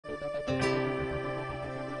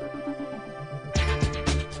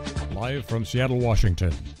Live from Seattle,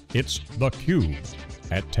 Washington, it's theCUBE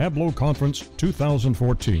at Tableau Conference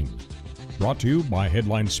 2014. Brought to you by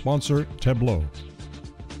headline sponsor Tableau.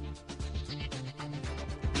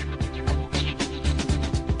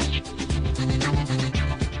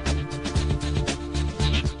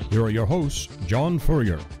 Here are your hosts, John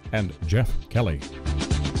Furrier and Jeff Kelly.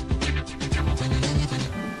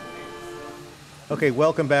 Okay,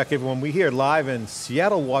 welcome back everyone. We're here live in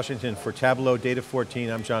Seattle, Washington for Tableau Data 14.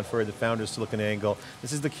 I'm John Furrier, the founder of SiliconANGLE.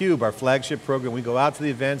 This is theCUBE, our flagship program. We go out to the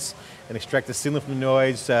events and extract the signal from the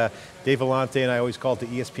noise. Dave Vellante and I always call it the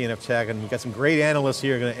ESPN of tech, and we've got some great analysts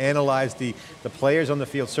here going to analyze the players on the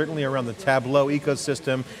field, certainly around the Tableau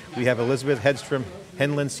ecosystem. We have Elizabeth Hedstrom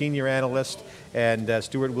Henlin, senior analyst, and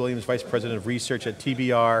Stuart Williams, Vice President of Research at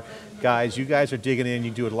TBR. Guys, you guys are digging in, you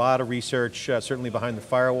do a lot of research, certainly behind the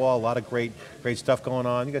firewall, a lot of great stuff going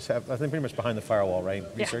on. You guys have, I think, pretty much behind the firewall, right?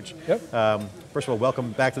 Research? Yeah. Yep. First of all,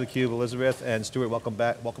 welcome back to theCUBE, Elizabeth, and Stuart, welcome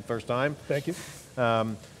back, welcome first time. Thank you.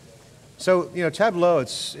 So, you know, Tableau,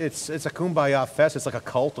 it's a kumbaya fest, it's like a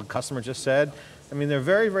cult, the customer just said. I mean, they're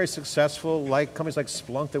very, very successful, like companies like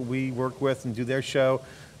Splunk that we work with and do their show.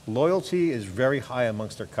 Loyalty is very high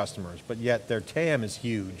amongst their customers, but yet their TAM is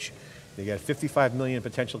huge. They got 55 million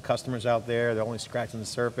potential customers out there, they're only scratching the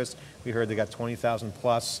surface. We heard they got 20,000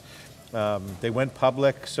 plus. They went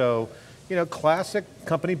public, so, you know, classic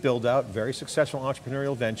company build out, very successful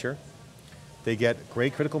entrepreneurial venture. They get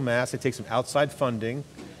great critical mass, they take some outside funding,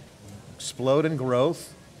 explode in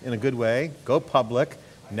growth in a good way, go public.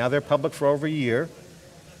 Now they're public for over a year.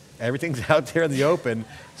 Everything's out there in the open.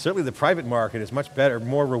 Certainly the private market is much better,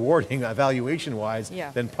 more rewarding valuation-wise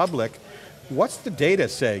than public. What's the data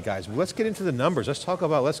say, guys? Let's get into the numbers.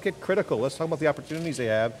 Let's get critical. Let's talk about the opportunities they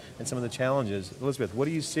have and some of the challenges. Elizabeth, what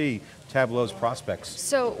do you see Tableau's prospects?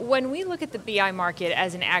 So when we look at the BI market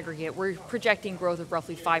as an aggregate, we're projecting growth of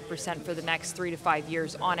roughly 5% for the next 3 to 5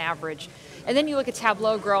 years on average. And then you look at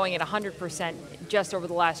Tableau growing at 100% just over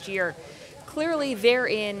the last year. Clearly they're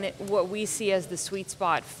in what we see as the sweet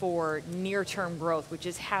spot for near-term growth, which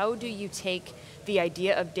is how do you take the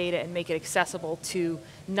idea of data and make it accessible to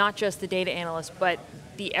not just the data analyst, but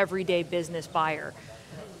the everyday business buyer.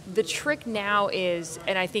 The trick now is,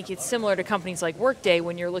 and I think it's similar to companies like Workday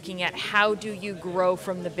when you're looking at how do you grow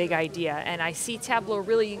from the big idea, and I see Tableau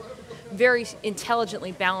really very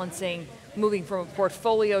intelligently balancing moving from a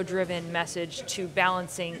portfolio-driven message to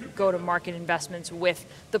balancing go-to-market investments with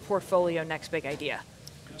the portfolio next big idea.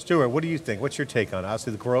 Stuart, what do you think? What's your take on it?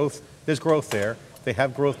 Obviously the growth, there's growth there. They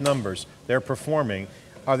have growth numbers. They're performing.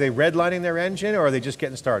 Are they redlining their engine or are they just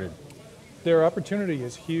getting started? Their opportunity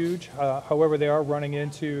is huge. However, they are running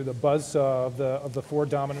into the buzzsaw of the four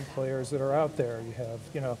dominant players that are out there. You have,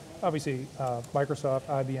 you know, obviously Microsoft,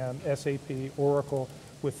 IBM, SAP, Oracle,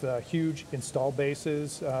 with huge install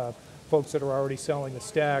bases. Folks that are already selling the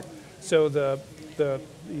stack. So the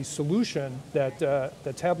solution that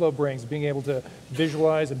Tableau brings, being able to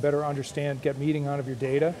visualize and better understand, get meaning out of your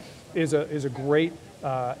data, is a great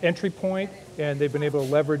entry point, and they've been able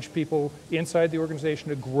to leverage people inside the organization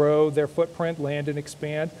to grow their footprint, land and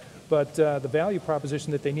expand. But the value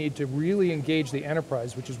proposition that they need to really engage the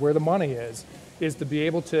enterprise, which is where the money is to be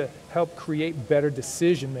able to help create better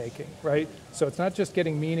decision making, right? So it's not just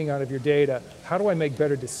getting meaning out of your data, how do I make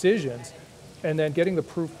better decisions? And then getting the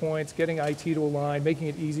proof points, getting IT to align, making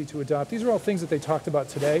it easy to adopt. These are all things that they talked about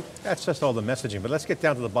today. That's just all the messaging, but let's get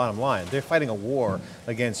down to the bottom line. They're fighting a war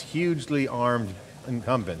against hugely armed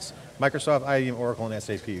incumbents. Microsoft, IBM, Oracle, and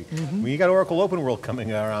SAP. When you got Oracle Open World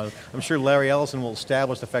coming around, I'm sure Larry Ellison will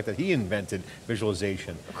establish the fact that he invented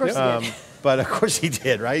visualization. Of course he did. But of course he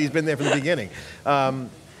did, right? He's been there from the beginning.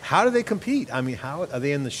 How do they compete? I mean, how are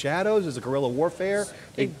they in the shadows? Is it guerrilla warfare?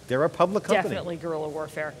 They're a public company. Definitely guerrilla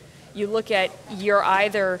warfare. You look at, you're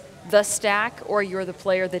either the stack or you're the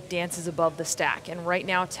player that dances above the stack. And right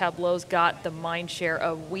now Tableau's got the mind share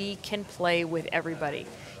of we can play with everybody.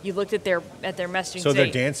 You looked at their messaging. So they're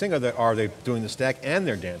dancing, or are they doing the stack and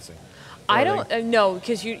they're dancing? I don't know,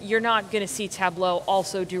 because you're not going to see Tableau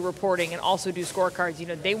also do reporting and also do scorecards. You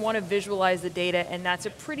know, they want to visualize the data, and that's a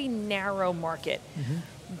pretty narrow market.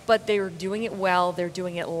 But they're doing it well, they're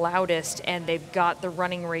doing it loudest, and they've got the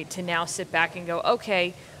running rate to now sit back and go,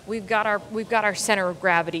 okay, we've got our center of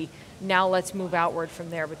gravity, now let's move outward from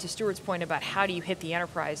there. But to Stuart's point about how do you hit the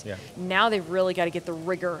enterprise, now they've really got to get the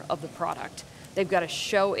rigor of the product. They've got to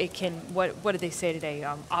show it can, what did they say today,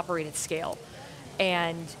 operate at scale.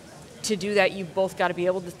 And to do that, you've both got to be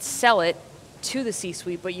able to sell it to the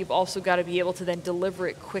C-suite, but you've also got to be able to then deliver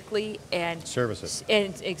it quickly and service it.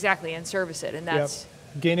 And exactly, and service it, and that's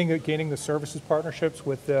gaining the services partnerships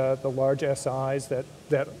with the large SIs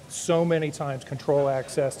that so many times control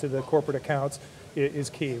access to the corporate accounts is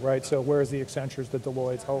key, right? So where's the Accentures, the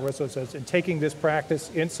Deloittes, all the rest of those, and taking this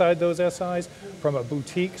practice inside those SIs from a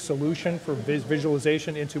boutique solution for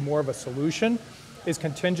visualization into more of a solution is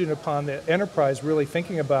contingent upon the enterprise really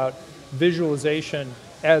thinking about visualization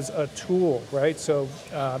as a tool, right? So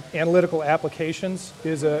analytical applications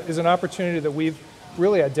is an opportunity that we've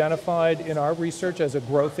really identified in our research as a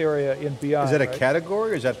growth area in BI. Is that a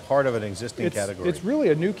category or is that part of an existing category? It's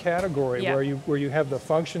really a new category where you have the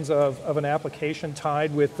functions of an application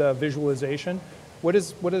tied with visualization. What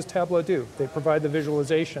does Tableau do? They provide the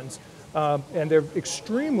visualizations and they're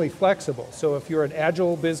extremely flexible. So if you're an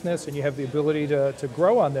agile business and you have the ability to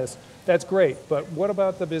grow on this, that's great. But what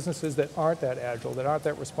about the businesses that aren't that agile, that aren't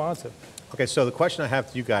that responsive? Okay, so the question I have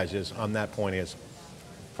to you guys is, on that point is,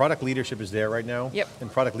 product leadership is there right now,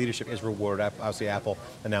 and product leadership is rewarded. Obviously Apple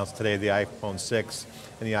announced today the iPhone 6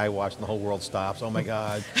 and the iWatch and the whole world stops. Oh my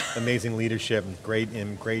God, amazing leadership, great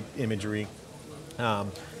imagery.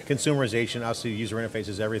 Consumerization, obviously user interface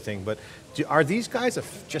is everything, but are these guys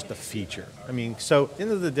just a feature? I mean, so at the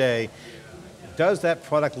end of the day, does that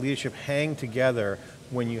product leadership hang together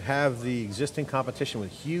when you have the existing competition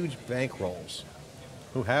with huge bankrolls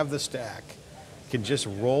who have the stack, can just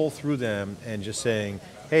roll through them and just saying,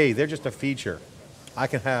 hey, they're just a feature. I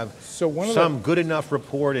can have some good enough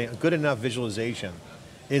reporting, good enough visualization.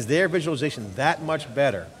 Is their visualization that much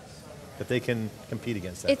better that they can compete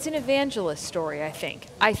against that? It's an evangelist story, I think.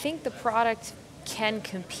 I think the product can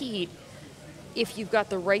compete if you've got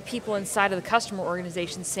the right people inside of the customer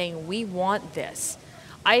organization saying, we want this.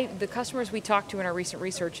 The customers we talked to in our recent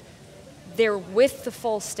research, they're with the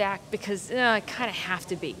full stack because I kind of have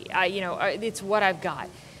to be. It's what I've got.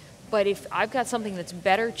 But if I've got something that's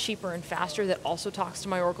better, cheaper, and faster that also talks to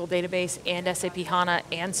my Oracle database and SAP HANA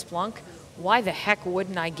and Splunk, why the heck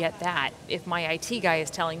wouldn't I get that if my IT guy is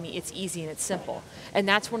telling me it's easy and it's simple? And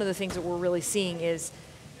that's one of the things that we're really seeing is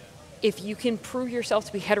if you can prove yourself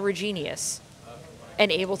to be heterogeneous and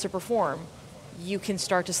able to perform, you can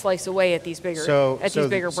start to slice away at these bigger brands.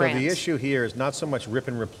 So the issue here is not so much rip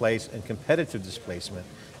and replace and competitive displacement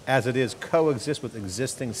as it is coexist with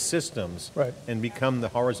existing systems and become the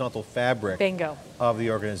horizontal fabric of the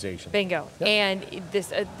organization. Bingo. Yep. And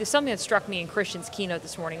this something that struck me in Christian's keynote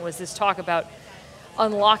this morning was this talk about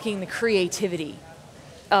unlocking the creativity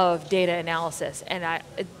of data analysis. And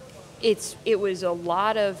it was a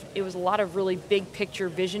lot of really big picture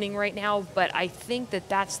visioning right now, but I think that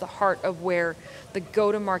that's the heart of where the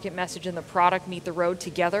go-to-market message and the product meet the road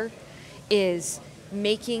together, is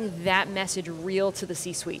making that message real to the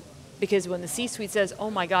C-suite. Because when the C-suite says, oh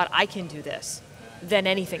my God, I can do this, then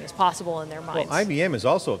anything is possible in their minds. Well, IBM is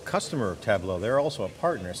also a customer of Tableau. They're also a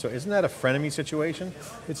partner. So isn't that a frenemy situation?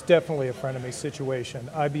 It's definitely a frenemy situation.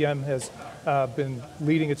 IBM has been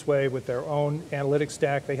leading its way with their own analytics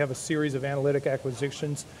stack. They have a series of analytic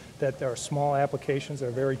acquisitions that are small applications that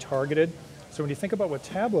are very targeted. So when you think about what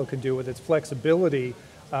Tableau can do with its flexibility,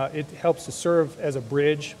 it helps to serve as a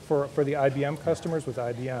bridge for the IBM customers with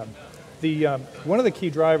IBM. One of the key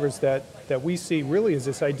drivers that we see really is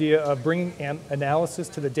this idea of bringing analysis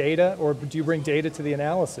to the data, or do you bring data to the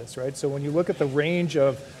analysis, right? So when you look at the range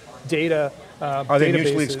of data Are they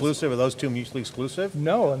mutually exclusive? Are those two mutually exclusive?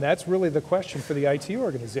 No, and that's really the question for the IT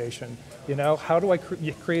organization. How do I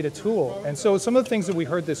create a tool? And so some of the things that we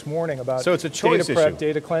heard this morning about it's a choice data prep, issue.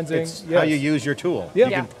 data cleansing. It's how you use your tool. Yeah.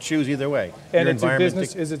 You can choose either way. And it's a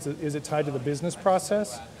business, is it tied to the business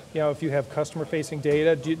process? If you have customer-facing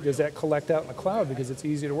data, does that collect out in the cloud because it's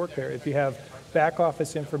easy to work there? If you have back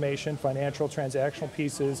office information, financial, transactional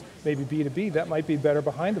pieces, maybe B2B, that might be better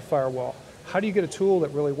behind the firewall. How do you get a tool that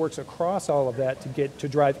really works across all of that to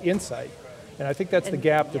drive insight? And I think that's the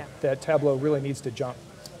gap that Tableau really needs to jump.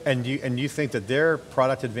 And you think that their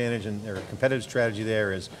product advantage and their competitive strategy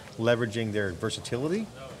there is leveraging their versatility?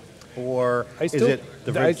 Or is it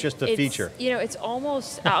just a feature? It's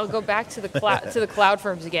almost, I'll go back to the cloud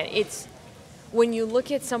firms again. It's, when you look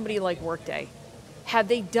at somebody like Workday, have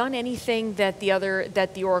they done anything that the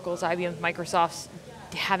Oracles, IBMs, Microsofts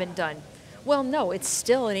haven't done? Well, no, it's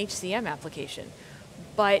still an HCM application,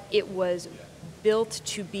 but it was built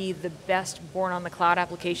to be the best born on the cloud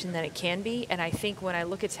application that it can be. And I think when I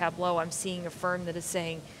look at Tableau, I'm seeing a firm that is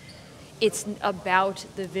saying, it's about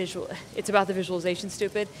the visualization,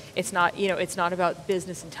 stupid. It's not, it's not about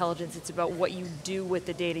business intelligence. It's about what you do with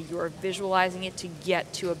the data. You are visualizing it to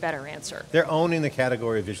get to a better answer. They're owning the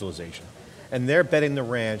category of visualization. And they're betting the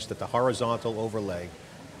ranch that the horizontal overlay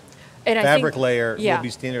And fabric layer yeah. will be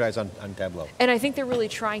standardized on Tableau. And I think they're really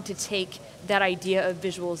trying to take that idea of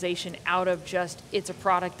visualization out of just, it's a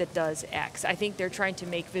product that does X. I think they're trying to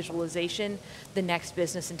make visualization the next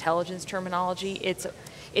business intelligence terminology.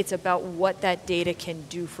 It's about what that data can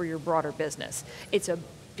do for your broader business. It's a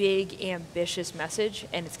big, ambitious message,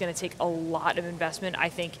 and it's going to take a lot of investment, I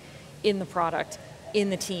think, in the product, in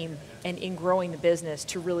the team, and in growing the business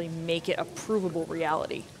to really make it a provable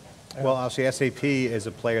reality. Well, obviously SAP is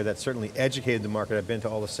a player that certainly educated the market. I've been to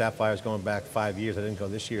all the Sapphires going back 5 years. I didn't go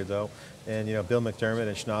this year though. And Bill McDermott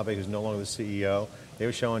and Schnabe, who's no longer the CEO, they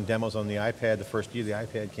were showing demos on the iPad the first year the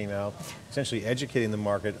iPad came out, essentially educating the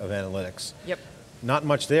market of analytics. Yep. Not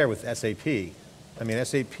much there with SAP. I mean,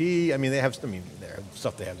 SAP, they have, their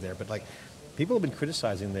stuff they have there, but like, people have been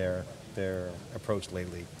criticizing their approach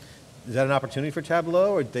lately. Is that an opportunity for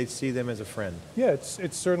Tableau, or do they see them as a friend? Yeah,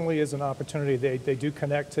 it certainly is an opportunity. They do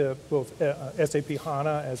connect to both SAP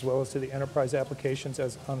HANA as well as to the enterprise applications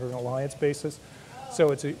as under an alliance basis.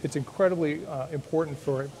 So it's incredibly important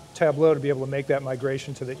for Tableau to be able to make that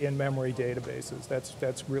migration to the in-memory databases.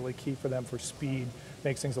 That's really key for them for speed,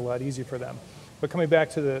 makes things a lot easier for them. But coming back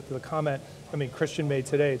to the comment, Christian made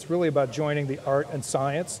today, it's really about joining the art and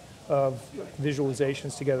science of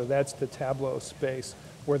visualizations together. That's the Tableau space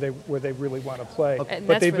where they really want to play. Okay.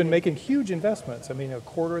 But they've been making huge investments. A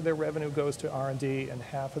quarter of their revenue goes to R&D and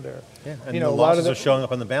half of their, and the losses are showing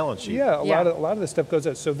up on the balance sheet. Yeah, a lot of the stuff goes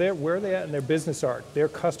out. So where are they at in their business arc? Their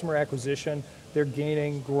customer acquisition, they're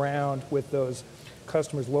gaining ground with those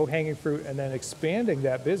customers, low-hanging fruit, and then expanding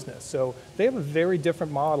that business. So they have a very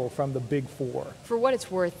different model from the big four. For what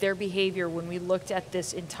it's worth, their behavior when we looked at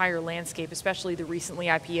this entire landscape, especially the recently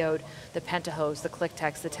IPO'd, the Pentahos, the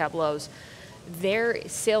ClickText, the Tableaus, their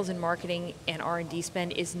sales and marketing and R&D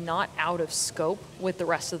spend is not out of scope with the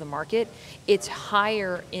rest of the market. It's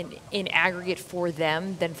higher in aggregate for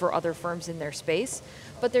them than for other firms in their space,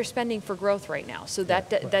 but they're spending for growth right now. So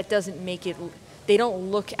that doesn't make it, they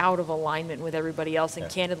don't look out of alignment with everybody else, and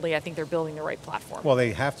candidly, I think they're building the right platform. Well,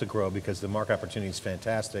 they have to grow because the market opportunity is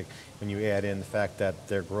fantastic when you add in the fact that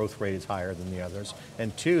their growth rate is higher than the others,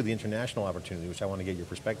 and two, the international opportunity, which I want to get your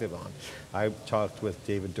perspective on. I talked with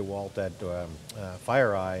David DeWalt at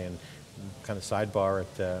FireEye and kind of sidebar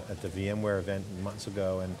at the VMware event months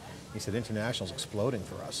ago, and he said international is exploding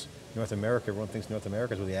for us. North America, everyone thinks North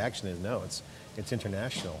America is where the action is. No, it's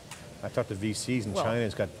international. I talked to VCs in China,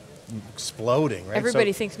 it's got exploding, right?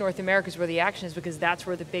 Everybody thinks North America is where the action is because that's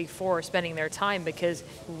where the big four are spending their time, because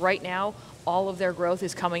right now, all of their growth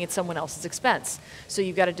is coming at someone else's expense. So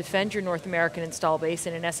you've got to defend your North American install base,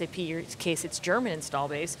 and in SAP case, it's German install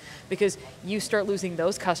base, because you start losing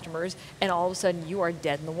those customers, and all of a sudden you are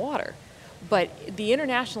dead in the water. But the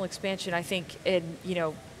international expansion, I think,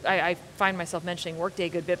 I find myself mentioning Workday a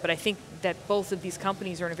good bit, but I think that both of these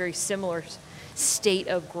companies are in a very similar state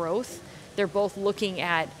of growth. They're both looking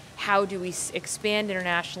at how do we expand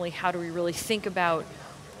internationally, how do we really think about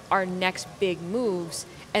our next big moves,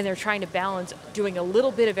 and they're trying to balance doing a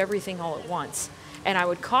little bit of everything all at once. And I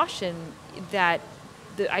would caution that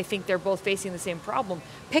I think they're both facing the same problem.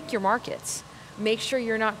 Pick your markets. Make sure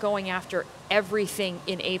you're not going after everything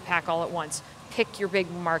in APAC all at once. Pick your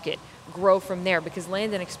big market, grow from there, because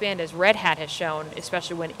land and expand, as Red Hat has shown,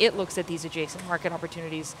 especially when it looks at these adjacent market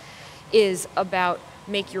opportunities, is about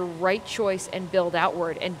make your right choice and build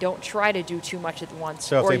outward, and don't try to do too much at once.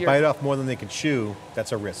 So if they bite off more than they can chew,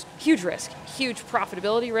 that's a risk. Huge risk, huge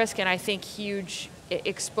profitability risk, and I think huge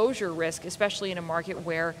exposure risk, especially in a market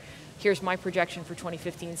where, here's my projection for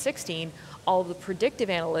 2015-16, all of the predictive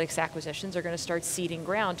analytics acquisitions are going to start ceding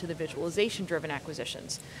ground to the visualization-driven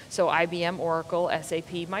acquisitions. So IBM, Oracle,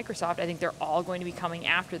 SAP, Microsoft, I think they're all going to be coming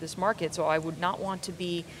after this market, so I would not want to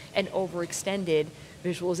be an overextended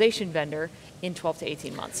visualization vendor in 12 to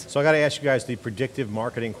 18 months. So I got to ask you guys the predictive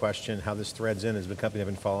marketing question, how this threads in, is the company I've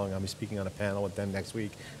been following. I'll be speaking on a panel with them next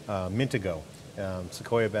week. Mintigo,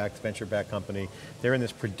 Sequoia-backed, venture-backed company. They're in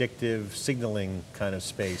this predictive signaling kind of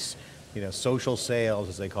space, social sales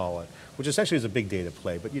as they call it, which essentially is a big data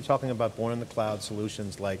play, but you're talking about born in the cloud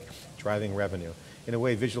solutions like driving revenue. In a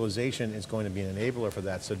way, visualization is going to be an enabler for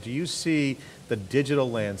that. So do you see the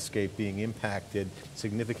digital landscape being impacted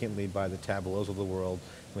significantly by the Tableaus of the world?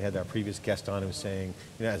 We had our previous guest on who was saying,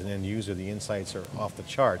 as an end user, the insights are off the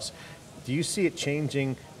charts. Do you see it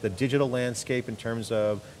changing the digital landscape in terms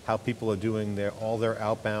of how people are doing all their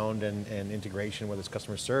outbound and integration, whether it's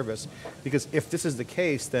customer service? Because if this is the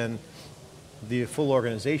case, then the full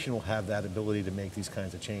organization will have that ability to make these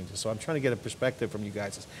kinds of changes. So I'm trying to get a perspective from you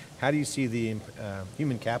guys. How do you see the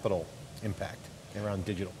human capital impact around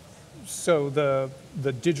digital? So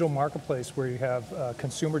the digital marketplace where you have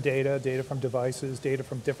consumer data, data from devices, data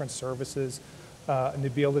from different services, and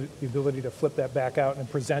the ability to flip that back out and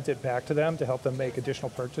present it back to them to help them make additional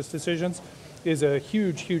purchase decisions is a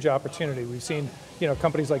huge, huge opportunity. We've seen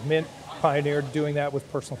companies like Mint pioneer doing that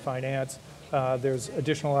with personal finance. There's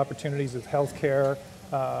additional opportunities with healthcare,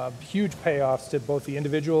 huge payoffs to both the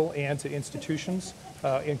individual and to institutions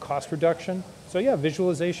in cost reduction. So yeah,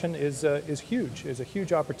 visualization is huge, is a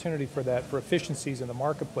huge opportunity for that, for efficiencies in the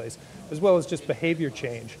marketplace, as well as just behavior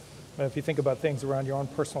change. If you think about things around your own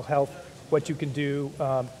personal health, what you can do,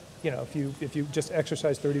 if you just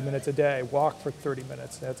exercise 30 minutes a day, walk for 30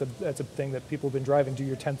 minutes, that's a thing that people have been driving, do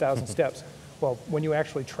your 10,000 steps. Well, when you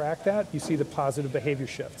actually track that, you see the positive behavior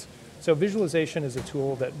shifts. So visualization is a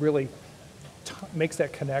tool that really makes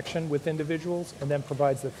that connection with individuals and then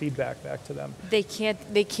provides the feedback back to them. They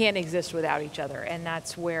can't exist without each other, and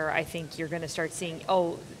that's where I think you're going to start seeing,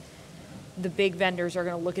 the big vendors are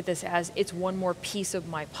going to look at this as it's one more piece of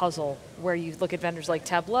my puzzle, where you look at vendors like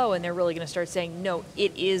Tableau and they're really going to start saying, no,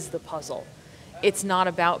 it is the puzzle. It's not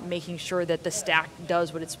about making sure that the stack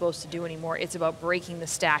does what it's supposed to do anymore. It's about breaking the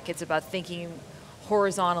stack. It's about thinking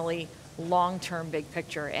horizontally, long-term, big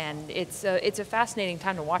picture, and it's a fascinating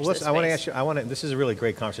time to watch this space. I want to ask you, this is a really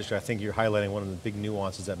great conversation. I think you're highlighting one of the big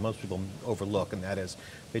nuances that most people overlook, and that is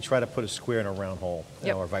they try to put a square in a round hole,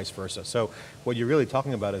 or vice versa. So what you're really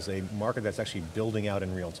talking about is a market that's actually building out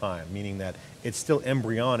in real time, meaning that it's still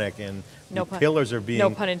embryonic and pillars are being, no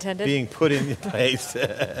pun intended, being put in place.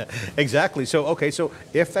 Exactly. So okay, so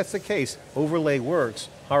if that's the case, overlay works,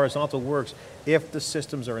 horizontal works, if the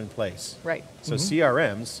systems are in place. Right. So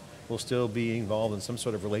CRMs will still be involved in some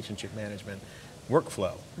sort of relationship management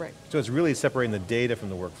workflow. Right. So it's really separating the data from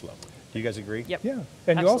the workflow. Do you guys agree? Yep. Yeah, and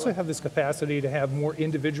Absolutely. You also have this capacity to have more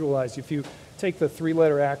individualized. If you take the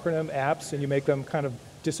 3-letter acronym apps and you make them kind of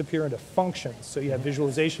disappear into functions, so you have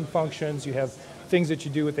visualization functions, you have things that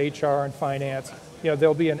you do with HR and finance.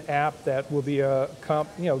 There'll be an app that will be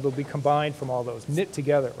they'll be combined from all those, knit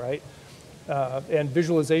together, right? And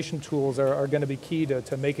visualization tools are going to be key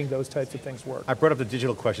to making those types of things work. I brought up the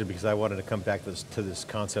digital question because I wanted to come back to this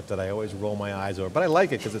concept that I always roll my eyes over, but I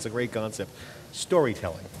like it because it's a great concept.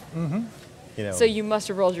 Storytelling. Mm-hmm. So you must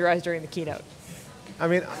have rolled your eyes during the keynote. I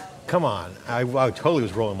mean, come on. I totally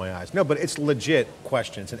was rolling my eyes. No, but it's legit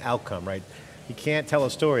question. It's an outcome, right? You can't tell a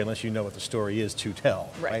story unless you know what the story is to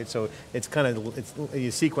tell, right? So it's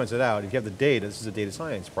you sequence it out. If you have the data, this is a data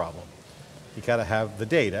science problem. You got to have the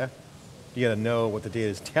data. You got to know what the data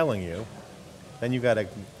is telling you. Then you got to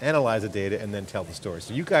analyze the data and then tell the story.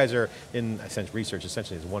 So you guys are in research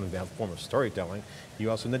essentially is one form of storytelling. You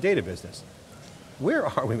also in the data business. Where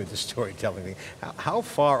are we with the storytelling thing? How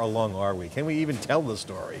far along are we? Can we even tell the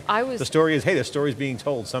story? The story is, hey, the story's being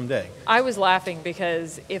told someday. I was laughing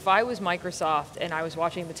because if I was Microsoft and I was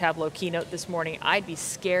watching the Tableau keynote this morning, I'd be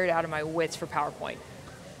scared out of my wits for PowerPoint,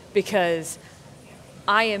 because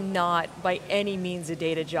I am not by any means a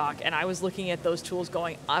data jock, and I was looking at those tools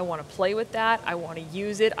going, I want to play with that, I want to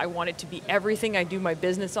use it, I want it to be everything I do my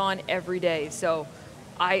business on every day. So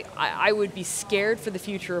I would be scared for the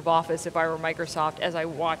future of Office if I were Microsoft as I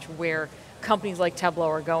watch where companies like Tableau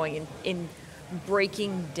are going in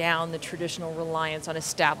breaking down the traditional reliance on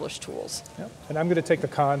established tools. Yep. And I'm going to take the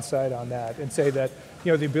con side on that and say that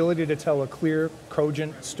the ability to tell a clear,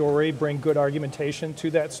 cogent story, bring good argumentation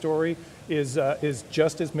to that story is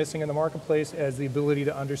just as missing in the marketplace as the ability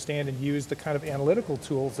to understand and use the kind of analytical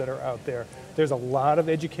tools that are out there. There's a lot of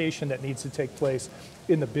education that needs to take place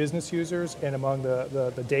in the business users and among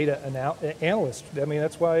the data analysts. I mean,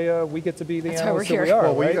 that's why we get to be the analysts that we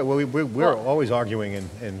are, right? We're always arguing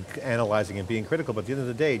and analyzing and being critical, but at the end of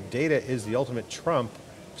the day, data is the ultimate trump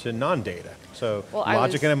to non-data. So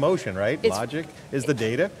logic and emotion, right? Logic is the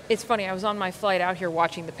data. It's funny, I was on my flight out here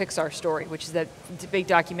watching the Pixar Story, which is that big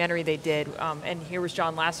documentary they did, and here was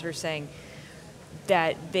John Lasseter saying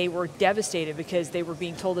that they were devastated because they were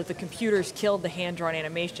being told that the computers killed the hand-drawn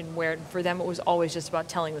animation, where for them it was always just about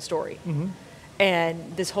telling the story. Mm-hmm.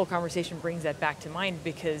 And this whole conversation brings that back to mind,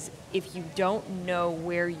 because if you don't know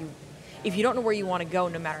where you want to go,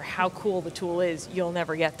 no matter how cool the tool is, you'll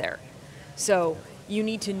never get there. So you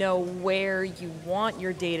need to know where you want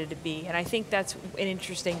your data to be. And I think that's an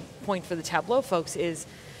interesting point for the Tableau folks is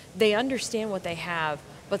they understand what they have,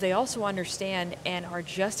 but they also understand and are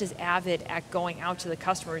just as avid at going out to the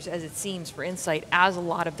customers as it seems for insight as a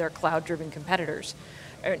lot of their cloud-driven competitors,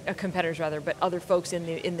 but other folks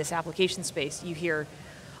in this application space. You hear,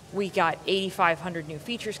 we got 8,500 new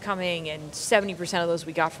features coming, and 70% of those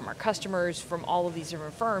we got from our customers, from all of these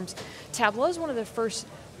different firms. Tableau is one of the first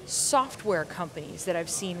software companies that I've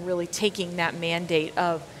seen really taking that mandate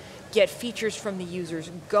of get features from the users,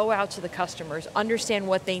 go out to the customers, understand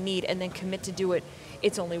what they need, and then commit to do it.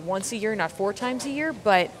 It's only once a year, not 4 times a year,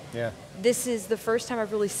 but this is the first time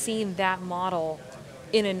I've really seen that model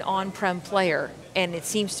in an on-prem player, and it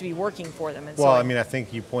seems to be working for them. And well, I mean, I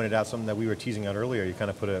think you pointed out something that we were teasing out earlier. You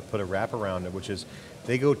kind of put a wrap around it, which is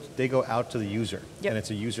they go out to the user, and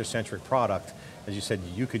it's a user-centric product. As you said,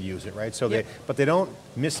 you could use it, right? So but they don't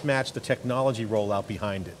mismatch the technology rollout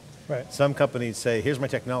behind it. Right. Some companies say, here's my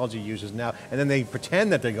technology users now, and then they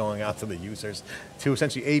pretend that they're going out to the users to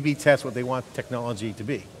essentially A/B test what they want technology to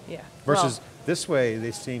be. Yeah. Versus this way,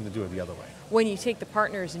 they seem to do it the other way. When you take the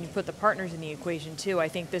partners and you put the partners in the equation too, I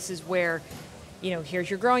think this is where, here's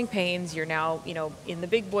your growing pains, you're now, in the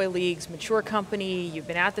big boy leagues, mature company, you've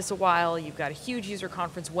been at this a while, you've got a huge user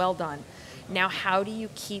conference, well done. Now how do you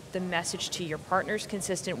keep the message to your partners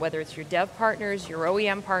consistent, whether it's your dev partners, your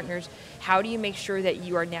OEM partners, how do you make sure that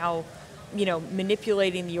you are now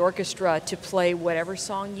manipulating the orchestra to play whatever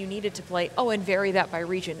song you needed to play, and vary that by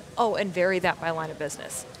region, and vary that by line of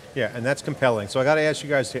business. Yeah, and that's compelling. So I got to ask you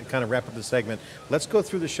guys to kind of wrap up the segment. Let's go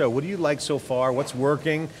through the show. What do you like so far? What's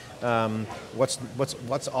working?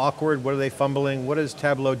 What's awkward? What are they fumbling? What is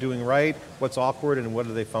Tableau doing right? What's awkward and what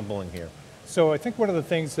are they fumbling here? So I think one of the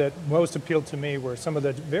things that most appealed to me were some of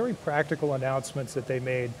the very practical announcements that they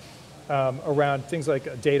made around things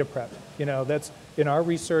like data prep. That's in our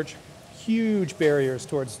research, huge barriers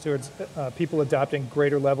towards people adopting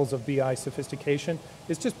greater levels of BI sophistication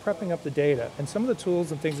is just prepping up the data. And some of the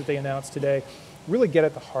tools and things that they announced today really get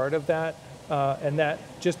at the heart of that, and that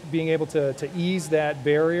just being able to ease that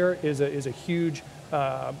barrier is a huge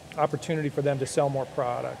opportunity for them to sell more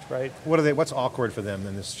product, right? What's awkward for them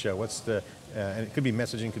in this show? What's the and it could be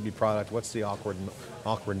messaging, could be product. What's the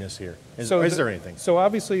awkwardness here? Is there anything? So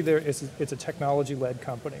obviously it's a technology-led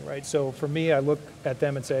company, right? So for me, I look at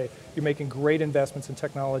them and say, you're making great investments in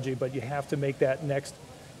technology, but you have to make that next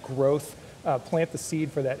growth, plant the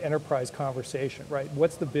seed for that enterprise conversation, right?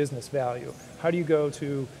 What's the business value? How do you go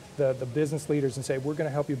to the business leaders and say, we're going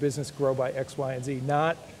to help your business grow by X, Y, and Z,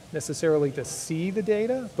 not necessarily to see the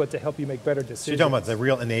data, but to help you make better decisions. So you're talking about the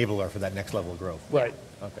real enabler for that next level of growth. Right.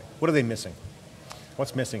 Okay. What are they missing?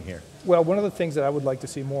 What's missing here? Well, one of the things that I would like to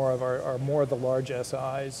see more of are more of the large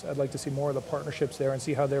SIs. I'd like to see more of the partnerships there and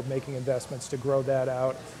see how they're making investments to grow that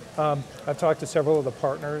out. I've talked to several of the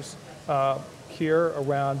partners here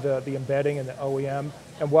around the embedding and the OEM,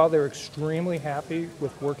 and while they're extremely happy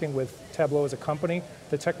with working with Tableau as a company,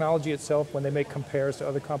 the technology itself, when they make compares to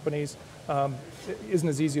other companies, isn't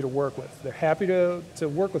as easy to work with. They're happy to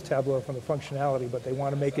work with Tableau from the functionality, but they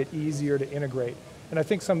want to make it easier to integrate. And I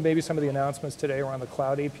think maybe some of the announcements today around the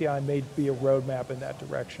cloud API may be a roadmap in that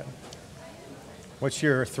direction. What's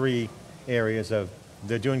your 3 areas of,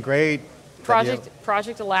 they're doing great?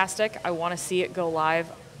 Project Elastic, I want to see it go live.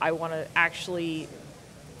 I want to actually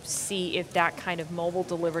see if that kind of mobile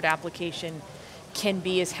delivered application can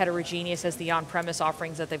be as heterogeneous as the on-premise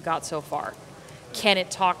offerings that they've got so far. Can it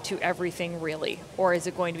talk to everything really? Or is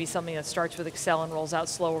it going to be something that starts with Excel and rolls out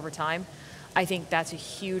slow over time? I think that's a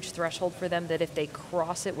huge threshold for them that if they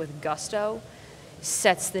cross it with gusto,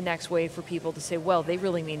 sets the next wave for people to say, well, they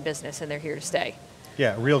really mean business and they're here to stay.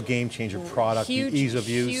 Yeah, real game changer product, ease of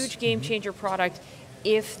use. Huge game changer product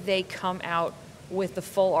if they come out with the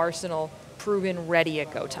full arsenal, proven, ready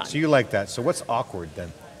at go time. So you like that. So what's awkward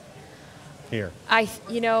then here?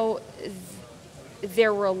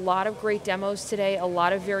 There were a lot of great demos today, a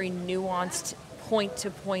lot of very nuanced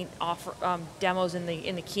point-to-point demos in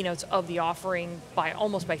the keynotes of the offering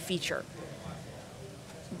almost by feature.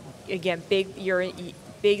 Again, big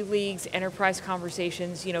leagues, enterprise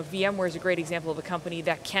conversations. VMware is a great example of a company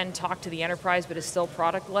that can talk to the enterprise but is still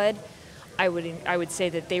product-led. I would say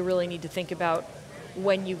that they really need to think about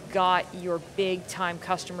when you've got your big-time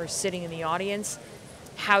customers sitting in the audience,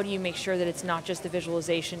 how do you make sure that it's not just the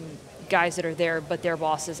visualization guys that are there, but their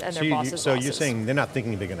bosses and their bosses' bosses. So you're saying they're not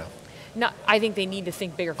thinking big enough? No, I think they need to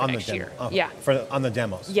think bigger for next year. Okay. Yeah. On the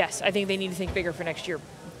demos? Yes, I think they need to think bigger for next year,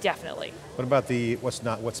 definitely. What about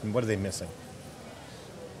what are they missing?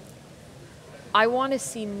 I want to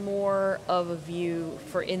see more of a view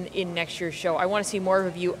in next year's show. I want to see more of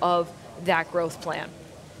a view of that growth plan.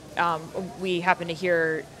 We happened to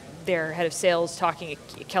hear their head of sales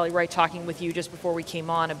Kelly Wright talking with you just before we came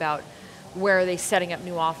on about where are they setting up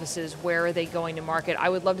new offices, where are they going to market. I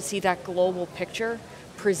would love to see that global picture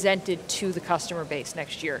presented to the customer base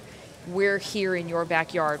next year. We're here in your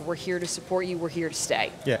backyard. We're here to support you. We're here to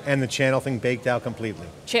stay. Yeah, and the channel thing baked out completely.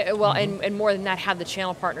 And more than that, have the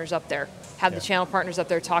channel partners up there. Have the channel partners up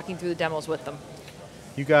there talking through the demos with them.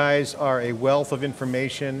 You guys are a wealth of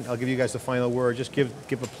information. I'll give you guys the final word. Just give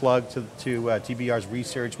a plug to TBR's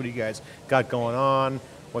research. What do you guys got going on?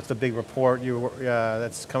 What's the big report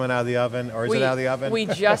that's coming out of the oven, or is it out of the oven? We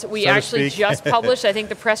actually just published, I think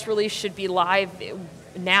the press release should be live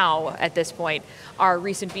now at this point, our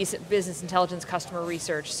recent business intelligence customer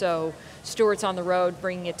research. So Stuart's on the road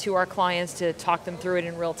bringing it to our clients to talk them through it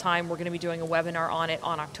in real time. We're going to be doing a webinar on it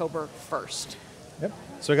on October 1st. Yep.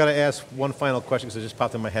 So I got to ask one final question because it just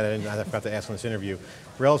popped in my head and I forgot to ask in this interview.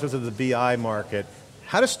 Relative to the BI market,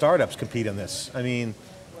 how do startups compete in this? I mean,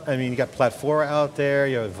 you got Platform out there,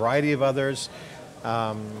 you have a variety of others.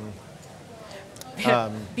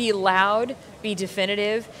 Be loud, be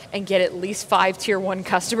definitive, and get at least 5 tier 1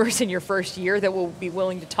 customers in your first year that will be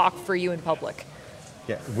willing to talk for you in public.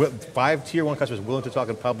 Yeah, 5 tier 1 customers willing to talk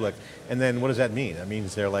in public, and then what does that mean? That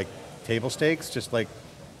means they're like table stakes, just like...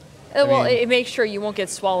 it makes sure you won't get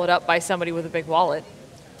swallowed up by somebody with a big wallet.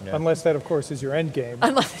 Yeah. Unless that, of course, is your end game.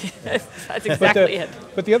 That's exactly it.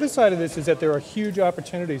 But the other side of this is that there are huge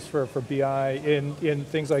opportunities for BI in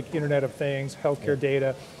things like Internet of Things, healthcare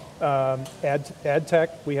data, ad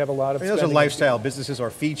tech. We have a lot of. Those are lifestyle businesses or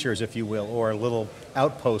features, if you will, or little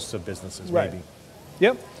outposts of businesses, right. Maybe.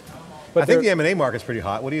 Yep. But I think the M&A market's pretty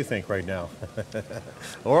hot. What do you think right now?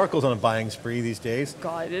 Oracle's on a buying spree these days.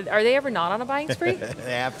 God, are they ever not on a buying spree?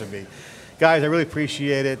 They have to be. Guys, I really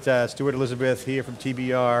appreciate it. Stuart, Elizabeth here from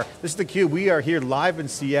TBR. This is theCUBE. We are here live in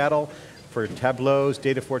Seattle for Tableau's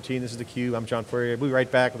Data 14. This is theCUBE. I'm John Furrier. We'll be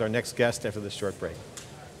right back with our next guest after this short break.